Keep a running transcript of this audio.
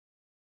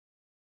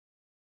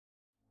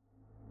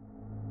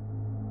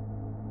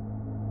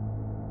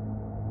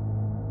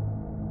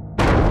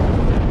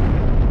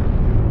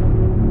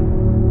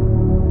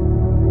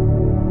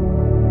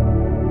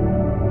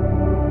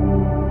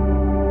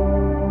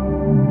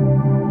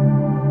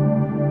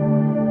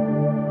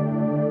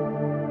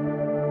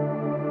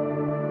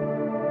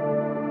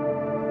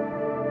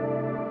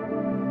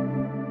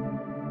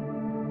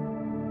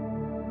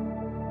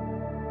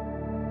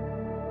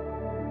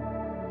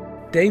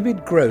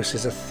David Gross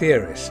is a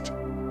theorist.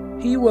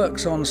 He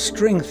works on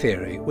string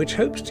theory, which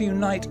hopes to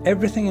unite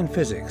everything in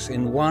physics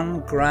in one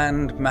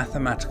grand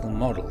mathematical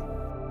model.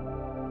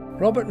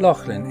 Robert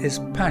Laughlin is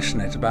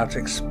passionate about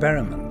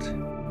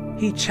experiment.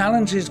 He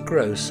challenges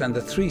Gross and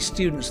the three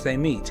students they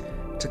meet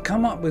to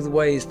come up with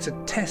ways to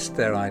test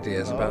their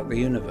ideas about the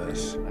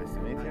universe. Nice to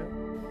meet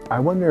you. I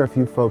wonder if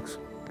you folks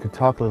could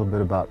talk a little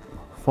bit about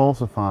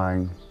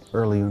falsifying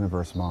early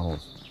universe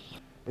models.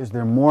 Is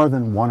there more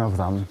than one of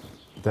them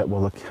that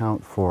will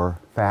account for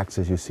facts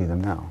as you see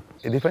them now?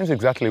 It depends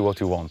exactly what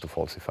you want to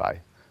falsify.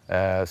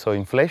 So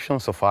inflation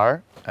so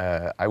far,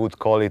 I would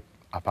call it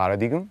a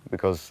paradigm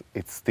because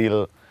it's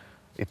still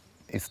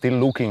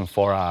looking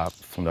for a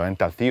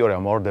fundamental theory, a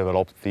more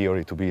developed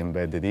theory to be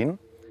embedded in.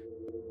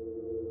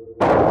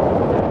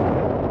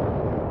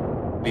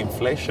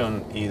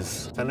 Inflation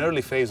is an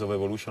early phase of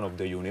evolution of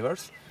the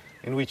universe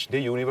in which the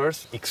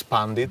universe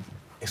expanded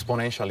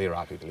exponentially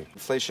rapidly.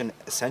 Inflation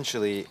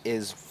essentially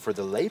is, for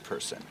the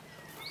layperson,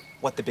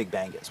 what the Big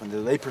Bang is. When the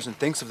layperson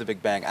thinks of the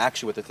Big Bang,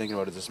 actually what they're thinking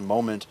about is this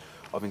moment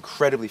of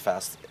incredibly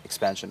fast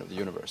expansion of the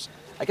universe.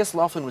 I guess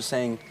Laughlin was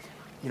saying,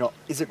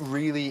 is it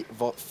really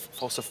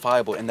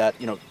falsifiable in that,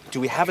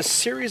 do we have a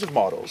series of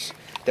models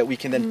that we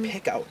can then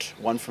pick out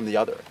one from the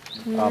other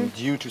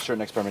due to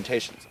certain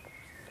experimentations?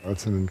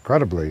 It's an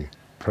incredibly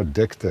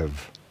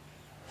predictive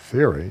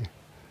theory,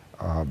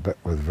 but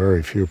with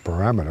very few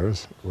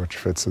parameters, which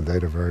fits the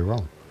data very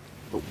well.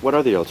 But what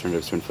are the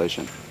alternatives to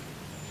inflation?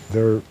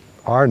 There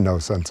are no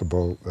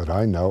sensible, that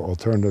I know,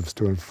 alternatives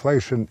to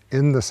inflation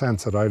in the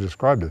sense that I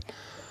described it,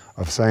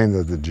 of saying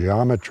that the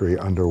geometry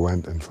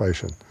underwent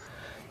inflation.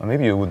 Well,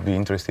 maybe you would be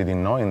interested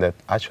in knowing that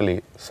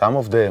actually some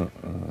of the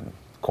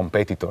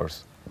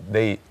competitors,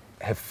 they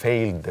have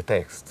failed the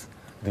tests.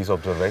 This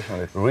observation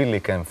that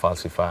really can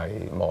falsify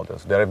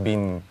models. There have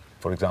been,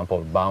 for example,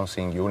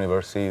 bouncing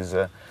universes,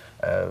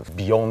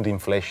 beyond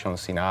inflation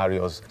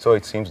scenarios. So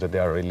it seems that they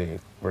are really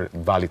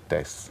valid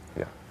tests.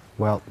 Yeah.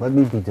 Well, let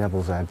me be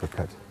devil's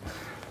advocate.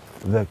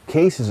 The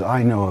cases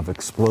I know of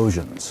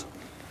explosions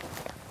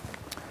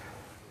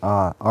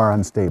are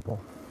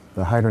unstable.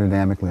 They're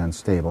hydrodynamically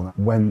unstable.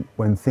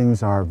 When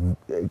things are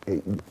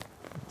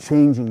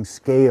changing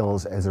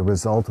scales as a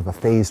result of a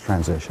phase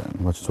transition,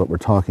 which is what we're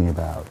talking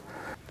about,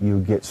 you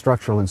get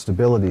structural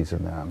instabilities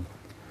in them.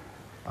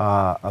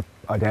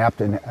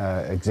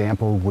 An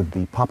example would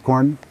be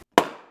popcorn.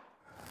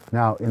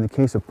 Now, in the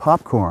case of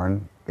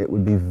popcorn, it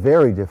would be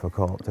very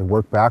difficult to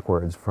work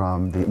backwards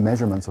from the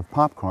measurements of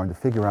popcorn to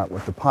figure out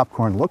what the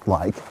popcorn looked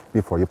like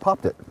before you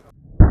popped it.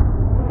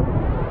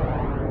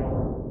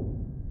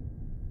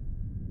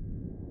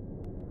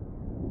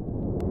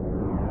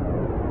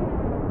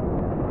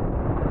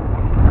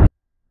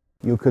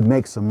 You could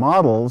make some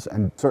models,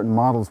 and certain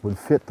models would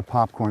fit the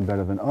popcorn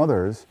better than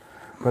others,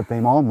 but they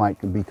all might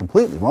be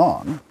completely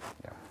wrong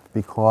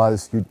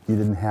because you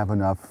didn't have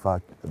enough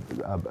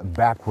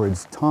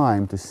backwards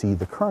time to see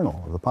the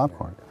kernel of the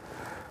popcorn.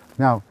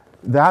 Now,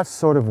 that's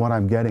sort of what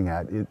I'm getting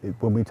at.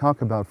 When we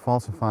talk about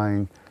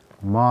falsifying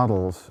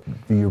models,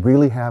 do you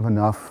really have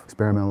enough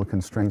experimental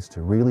constraints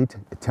to really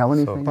tell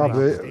anything? So,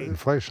 probably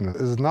inflation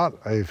is not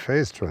a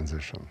phase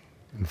transition.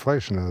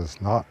 Inflation is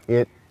not.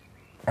 It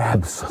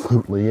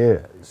absolutely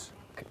is.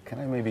 Can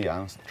I maybe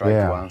try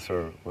to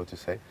answer what you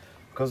say?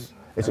 Because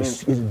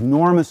it's an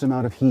enormous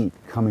amount of heat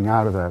coming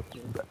out of the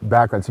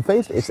background.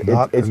 It's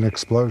not an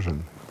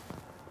explosion.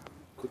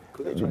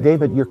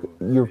 David,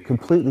 you're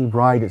completely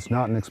right. It's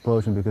not an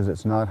explosion because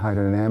it's not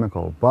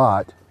hydrodynamical,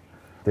 but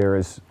there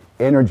is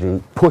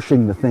energy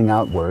pushing the thing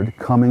outward,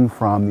 coming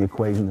from the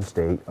equation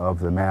state of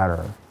the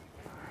matter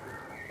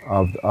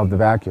of the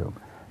vacuum.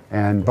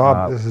 And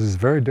Bob, this is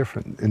very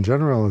different. In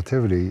general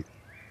relativity,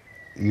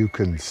 you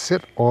can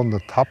sit on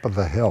the top of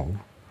the hill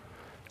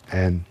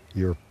and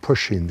you're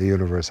pushing the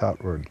universe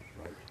outward.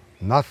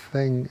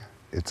 Nothing,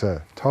 it's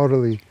a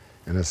totally,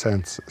 in a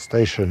sense,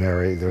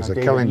 stationary. There's a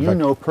David, killing. You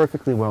know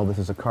perfectly well this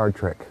is a card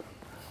trick.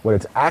 What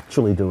it's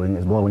actually doing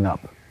is blowing up.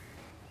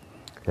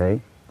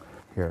 Okay?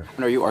 Here.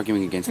 And are you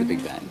arguing against the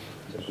Big Bang?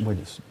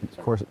 Of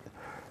course,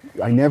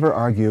 I never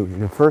argue.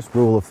 The first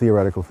rule of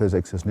theoretical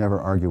physics is never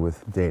argue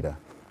with data.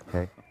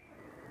 Okay?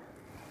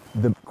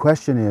 The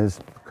question is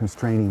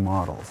constraining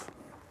models.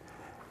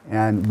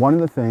 And one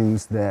of the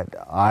things that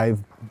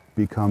I've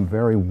become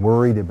very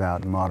worried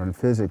about in modern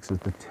physics is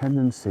the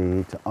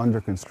tendency to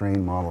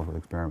under-constrain models of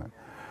experiment.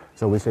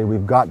 So we say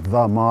we've got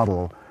the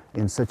model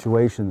in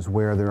situations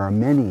where there are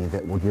many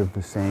that will give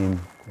the same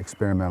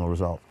experimental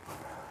result.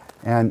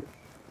 And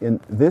in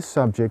this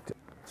subject,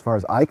 as far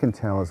as I can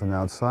tell as an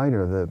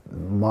outsider, the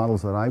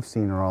models that I've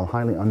seen are all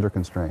highly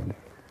under-constrained.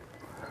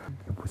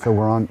 So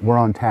we're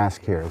on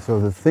task here. So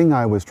the thing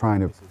I was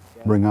trying to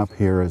bring up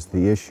here is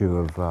the issue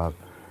of the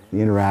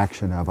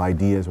interaction of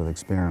ideas with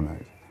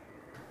experiment.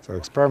 So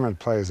experiment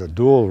plays a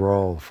dual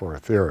role for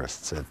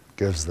theorists. It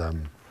gives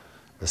them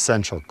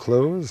essential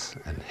clues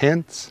and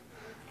hints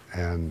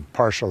and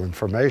partial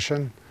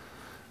information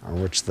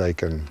on which they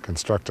can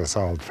construct a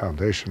solid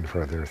foundation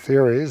for their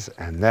theories,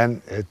 and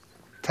then it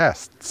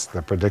tests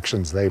the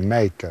predictions they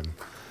make and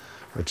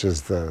which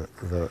is the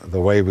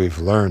way we've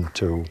learned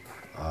to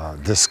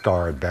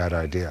discard bad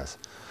ideas.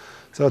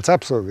 So it's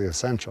absolutely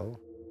essential.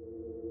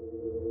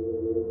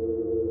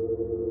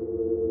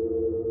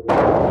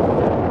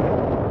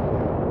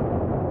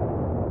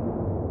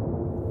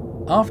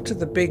 After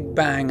the Big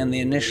Bang and the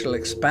initial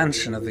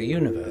expansion of the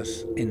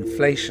universe,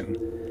 inflation,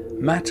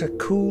 matter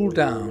cooled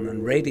down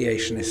and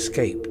radiation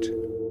escaped.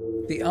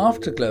 The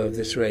afterglow of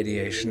this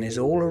radiation is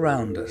all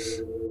around us.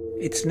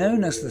 It's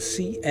known as the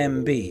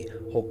CMB,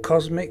 or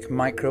Cosmic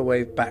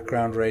Microwave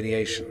Background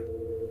Radiation.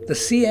 The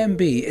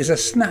CMB is a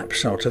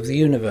snapshot of the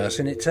universe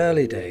in its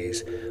early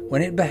days,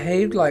 when it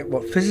behaved like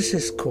what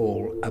physicists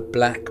call a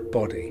black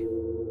body.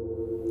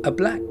 A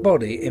black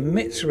body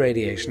emits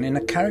radiation in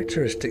a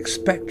characteristic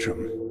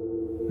spectrum.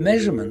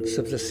 Measurements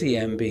of the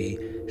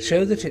CMB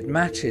show that it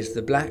matches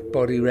the black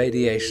body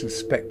radiation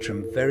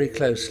spectrum very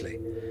closely,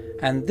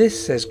 and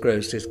this, says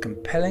Gross, is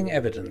compelling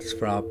evidence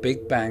for our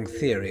Big Bang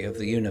theory of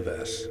the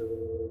universe.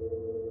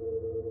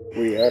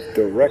 We have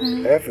direct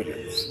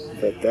evidence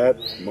that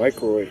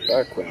microwave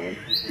background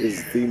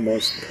is the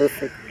most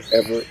perfect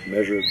ever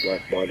measured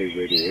black body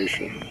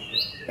radiation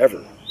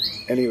ever.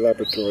 Any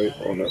laboratory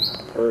on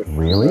Earth,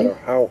 Really? no matter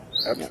how,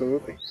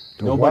 absolutely.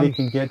 Nobody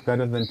can get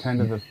better than 10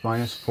 to the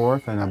minus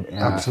fourth and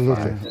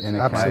Absolutely.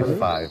 Absolutely.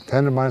 5.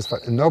 10 to the minus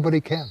 5.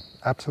 Nobody can.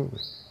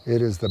 Absolutely.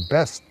 It is the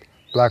best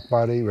black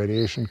body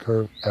radiation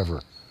curve ever.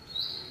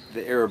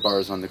 The error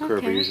bars on the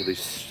curve are usually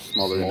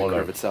smaller than the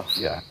curve itself.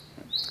 Yeah.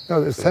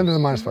 No, it's 10 to the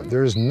minus 5.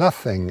 There is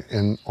nothing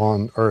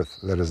on Earth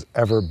that has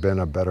ever been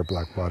a better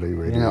black body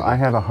radiation. You know, I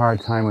have a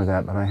hard time with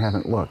that, but I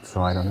haven't looked,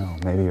 so I don't know.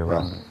 Maybe you're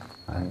wrong.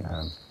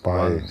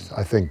 By,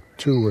 I think,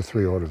 2 or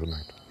 3 orders of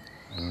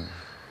magnitude.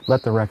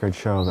 Let the record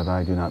show that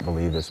I do not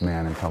believe this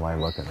man until I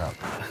look it up.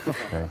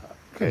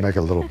 Okay. Make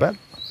a little bet.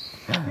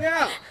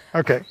 Yeah,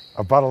 Okay,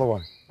 a bottle of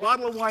wine.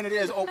 bottle of wine it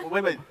is. Oh,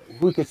 wait, wait.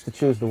 Who gets to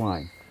choose the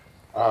wine?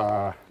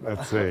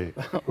 Let's see.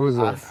 Who's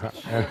it?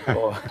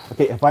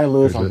 Okay, if I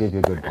lose, I'll give you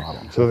a good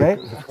bottle. So Okay?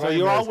 So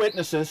you're all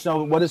witnesses.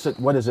 So what is it?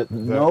 What is it?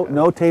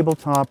 No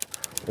tabletop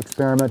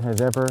experiment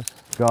has ever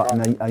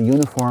gotten a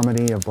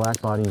uniformity of black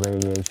body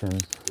radiation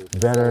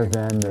better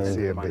than the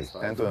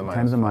CMB. 10 to the minus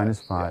 10 to the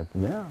minus 5.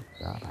 Yeah,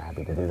 I'm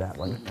happy to do that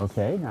one.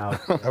 Okay, now.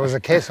 That was a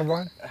case of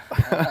wine?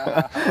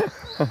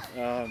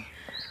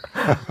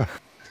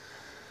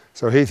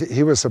 So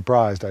he was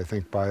surprised, I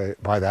think,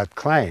 by that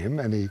claim,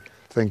 and he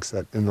thinks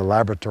that in the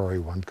laboratory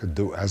one could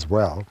do as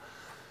well.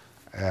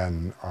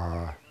 And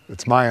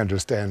it's my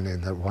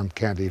understanding that one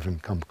can't even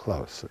come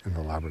close in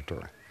the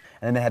laboratory.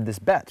 And then they had this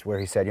bet where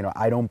he said, you know,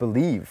 I don't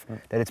believe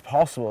that it's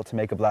possible to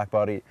make a black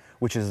body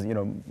which is, you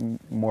know,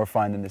 more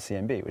fine than the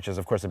CMB, which is,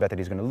 of course, a bet that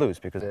he's going to lose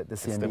because the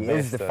CMB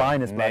is the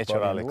finest black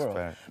body in the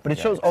world. But it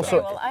shows also...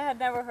 Okay, well, I had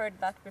never heard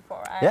that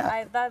before.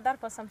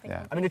 That was something.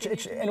 Yeah. I mean,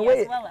 in a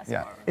way,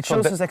 it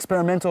shows his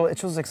experimental. It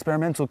shows his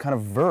experimental kind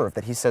of verve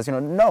that he says, you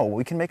know, no,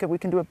 we can make it. We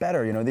can do it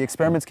better. You know, the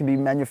experiments can be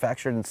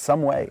manufactured in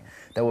some way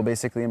that will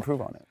basically improve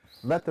on it.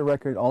 Let the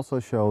record also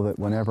show that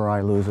whenever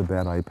I lose a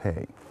bet, I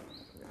pay.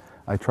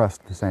 I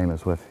trust the same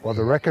as with... Well,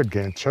 the record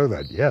can't show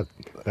that yet.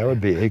 That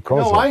would be a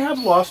cause. No, I have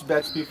lost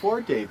bets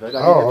before, David.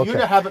 I mean, if you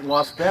haven't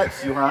lost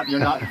bets, you're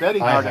not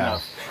betting hard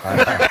enough.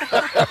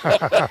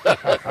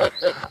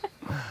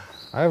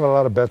 I have a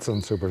lot of bets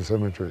on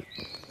supersymmetry.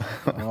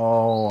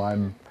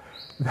 Oh,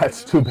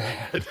 that's too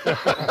bad.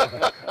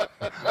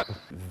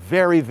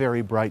 Very,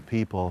 very bright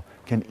people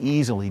can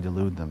easily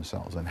delude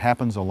themselves, and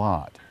happens a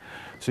lot.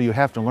 So you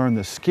have to learn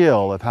the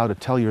skill of how to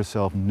tell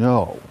yourself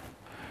no,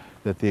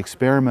 that the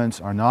experiments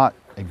are not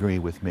agree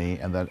with me,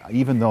 and that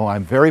even though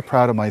I'm very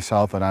proud of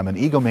myself and I'm an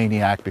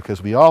egomaniac,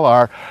 because we all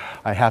are,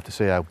 I have to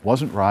say I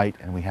wasn't right,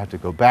 and we have to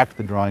go back to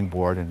the drawing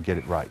board and get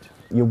it right.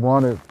 You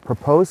want to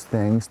propose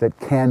things that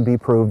can be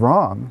proved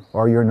wrong,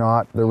 or you're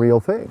not the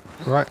real thing.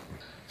 Right.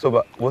 So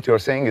but what you're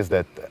saying is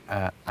that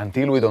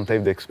until we don't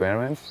have the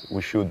experiments,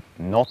 we should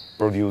not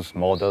produce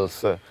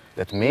models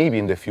that maybe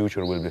in the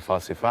future will be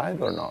falsified,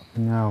 or not?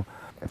 No.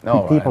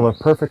 No, people are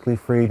perfectly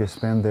free to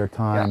spend their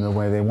time the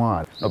way they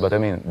want. No, but I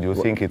mean, do you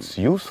think it's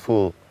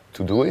useful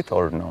to do it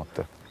or not?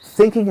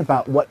 Thinking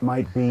about what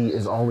might be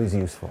is always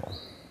useful.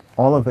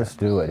 All of us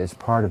do it. It's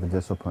part of the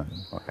discipline.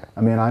 Okay.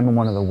 I mean, I'm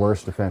one of the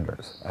worst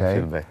offenders. Okay? I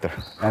feel better.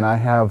 And I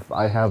have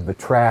the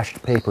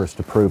trashed papers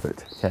to prove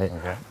it.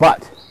 Okay.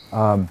 But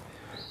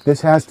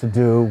this has to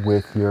do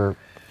with your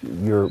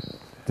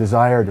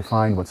desire to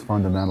find what's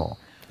fundamental.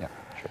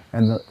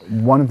 And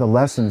one of the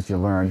lessons you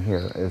learn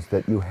here is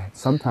that you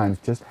sometimes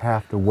just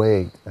have to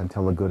wait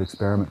until a good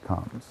experiment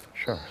comes.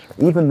 Sure.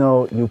 Even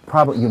though you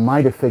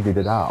might have figured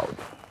it out.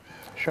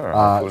 Sure.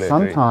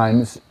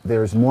 Sometimes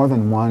there's more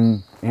than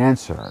one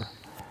answer,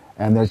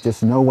 and there's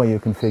just no way you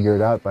can figure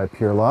it out by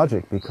pure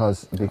logic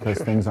because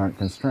things aren't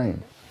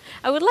constrained.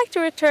 I would like to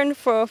return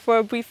for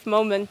a brief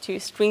moment to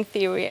string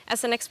theory.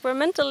 As an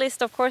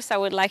experimentalist, of course, I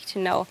would like to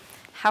know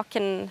how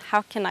can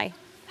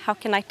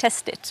I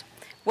test it?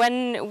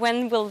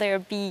 When will there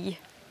be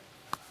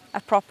a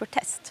proper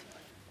test?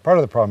 Part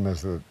of the problem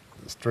is that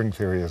string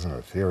theory isn't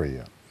a theory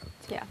yet.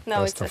 Yeah,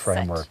 no, it's a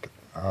framework.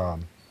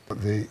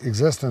 The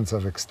existence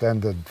of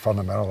extended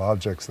fundamental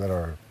objects that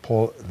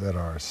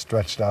are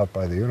stretched out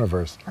by the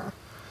universe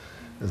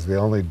is the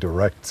only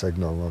direct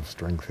signal of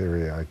string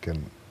theory I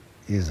can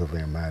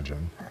easily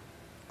imagine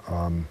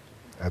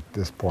at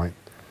this point.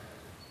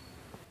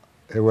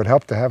 It would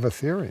help to have a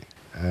theory,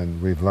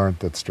 and we've learned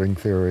that string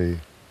theory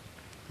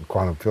and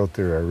quantum field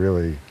theory are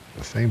really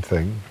the same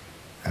thing,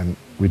 and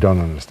we don't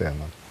understand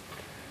them.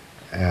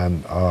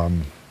 And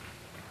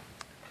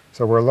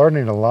so we're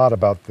learning a lot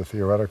about the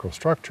theoretical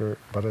structure,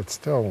 but it's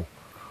still,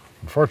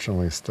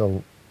 unfortunately,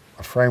 still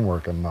a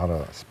framework and not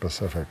a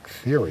specific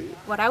theory.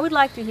 What I would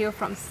like to hear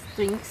from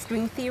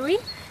string theory,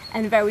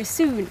 and very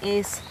soon,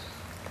 is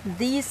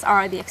these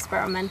are the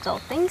experimental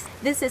things.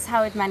 This is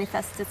how it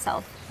manifests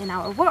itself in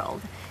our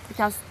world,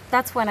 because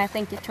that's when I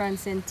think it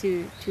turns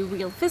into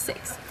real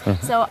physics.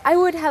 So I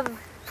would have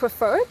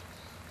preferred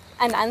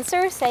an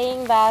answer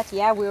saying that,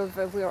 yeah,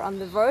 we're on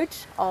the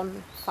verge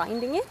on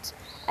finding it,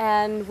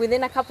 and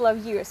within a couple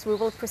of years we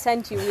will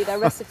present you with a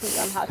recipe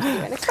on how to do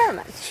an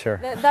experiment. Sure.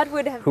 That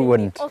would have Who been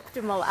wouldn't? the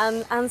optimal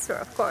answer,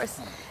 of course.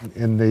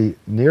 In the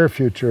near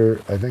future,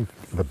 I think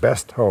the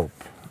best hope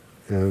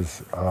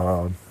is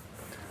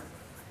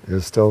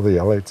still the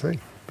LHC,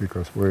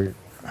 because we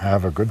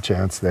have a good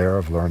chance there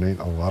of learning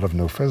a lot of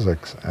new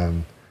physics,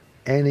 and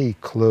any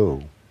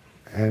clue,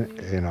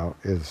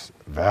 is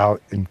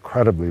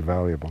incredibly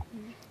valuable.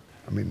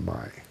 I mean,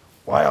 my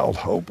wild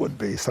hope would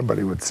be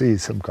somebody would see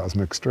some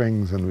cosmic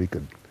strings and we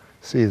could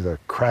see the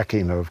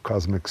cracking of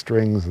cosmic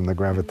strings and the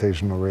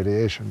gravitational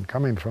radiation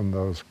coming from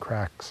those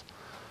cracks.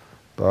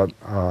 But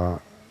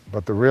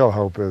the real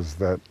hope is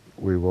that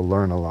we will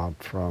learn a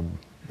lot from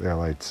the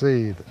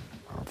LHC,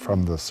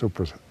 from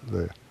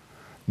the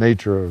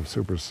nature of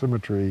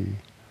supersymmetry,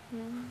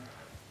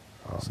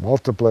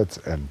 multiplets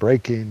and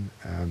breaking,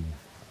 and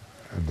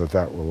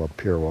that will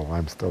appear while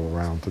I'm still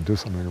around to do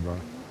something about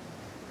it.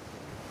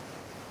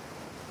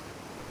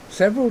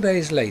 Several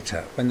days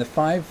later, when the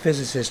 5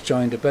 physicists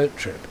joined a boat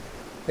trip,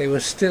 they were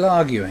still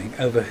arguing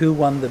over who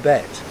won the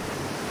bet.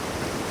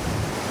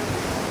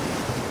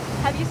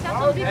 Have you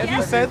settled it yet? Have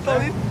you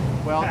settled it?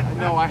 Well,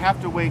 no, I have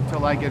to wait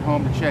till I get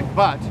home to check,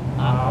 but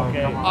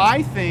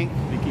I think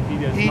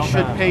he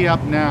should pay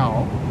up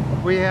now.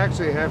 We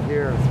actually have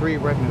here 3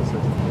 witnesses.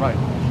 Right.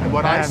 And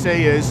what I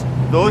say is,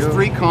 those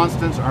 3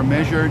 constants are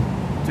measured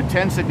to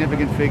 10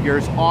 significant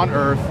figures on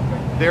Earth,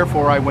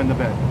 therefore I win the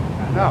bet.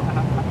 No.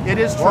 It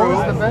is true.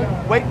 What was the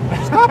bet? Wait,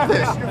 stop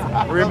this.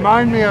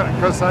 Remind me,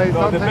 because I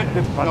don't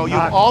think... No, you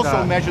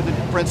also measure the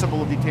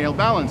principle of detailed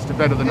balance to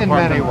better than a in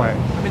part many of ways.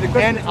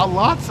 In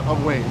lots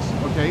of ways,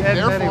 okay? In many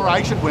Therefore, I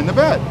ways. should win the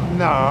bet.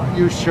 No,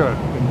 you should,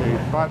 indeed.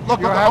 But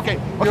Look, okay,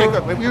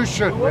 good. You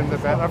should win the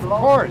bet, of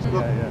course.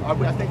 Look,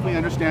 I think we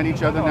understand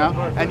each other now.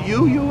 And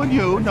you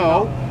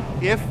know,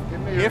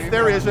 if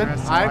there isn't,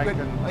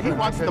 he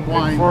wants the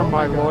wine. For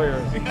my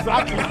lawyers.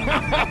 Exactly.